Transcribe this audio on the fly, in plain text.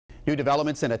New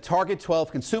developments in a Target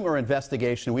 12 consumer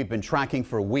investigation we've been tracking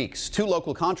for weeks. Two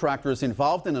local contractors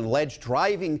involved in an alleged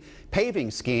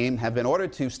paving scheme have been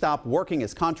ordered to stop working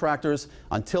as contractors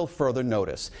until further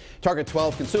notice. Target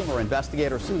 12 consumer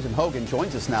investigator Susan Hogan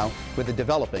joins us now with the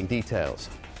developing details.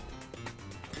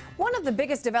 One of the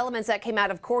biggest developments that came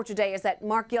out of court today is that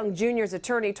Mark Young Jr.'s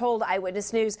attorney told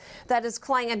Eyewitness News that his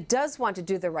client does want to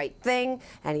do the right thing,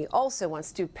 and he also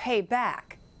wants to pay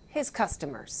back his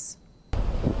customers.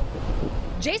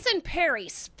 Jason Perry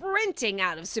sprinting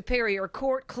out of Superior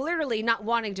Court, clearly not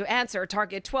wanting to answer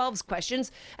Target 12's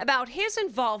questions about his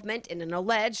involvement in an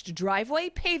alleged driveway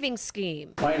paving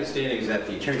scheme. My understanding is that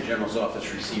the Attorney General's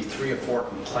office received 3 or 4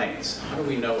 complaints. How do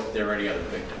we know if there are any other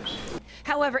victims?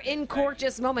 However, in court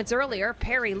just moments earlier,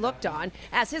 Perry looked on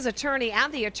as his attorney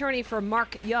and the attorney for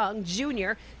Mark Young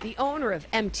Jr., the owner of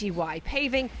MTY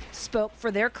Paving, spoke for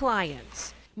their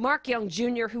clients. Mark Young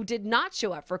Jr., who did not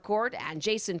show up for court, and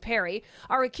Jason Perry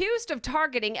are accused of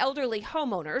targeting elderly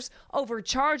homeowners,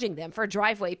 overcharging them for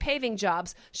driveway paving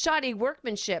jobs, shoddy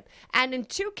workmanship, and in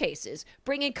 2 cases,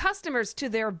 bringing customers to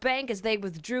their bank as they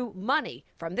withdrew money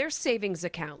from their savings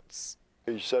accounts.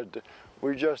 He said,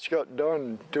 "We just got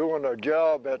done doing a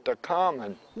job at the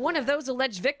Common." One of those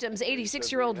alleged victims,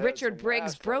 86-year-old Richard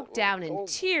Briggs, broke down in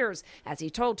tears as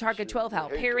he told Target 12 how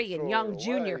Perry and Young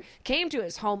Jr. came to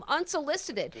his home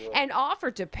unsolicited and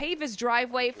offered to pave his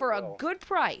driveway for a good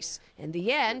price. In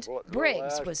the end,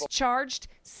 Briggs was charged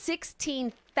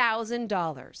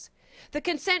 $16,000. The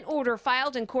consent order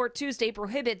filed in court Tuesday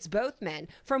prohibits both men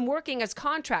from working as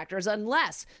contractors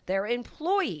unless they're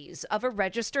employees of a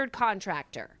registered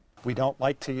contractor. We don't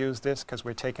like to use this because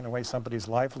we're taking away somebody's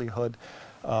livelihood,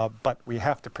 but we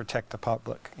have to protect the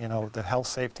public. You know, the health,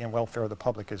 safety, and welfare of the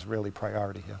public is really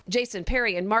priority here. Jason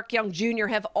Perry and Mark Young Jr.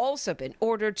 have also been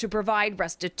ordered to provide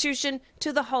restitution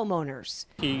to the homeowners.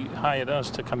 He hired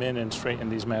us to come in and straighten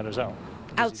these matters out.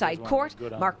 Outside court,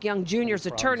 Mark Young Jr.'s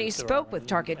attorney spoke with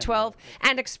Target 12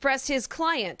 and expressed his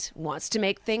client wants to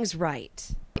make things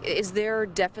right. Is there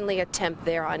definitely a attempt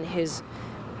there on his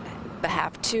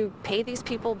behalf to pay these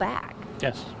people back?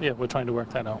 Yes, yeah, we're trying to work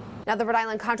that out. Now, the Rhode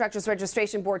Island Contractors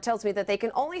Registration Board tells me that they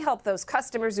can only help those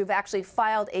customers who've actually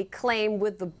filed a claim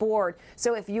with the board.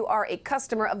 So if you are a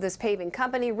customer of this paving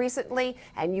company recently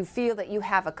and you feel that you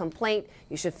have a complaint,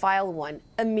 you should file one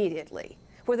immediately.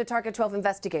 With the Target 12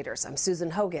 investigators, I'm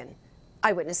Susan Hogan,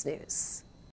 Eyewitness News.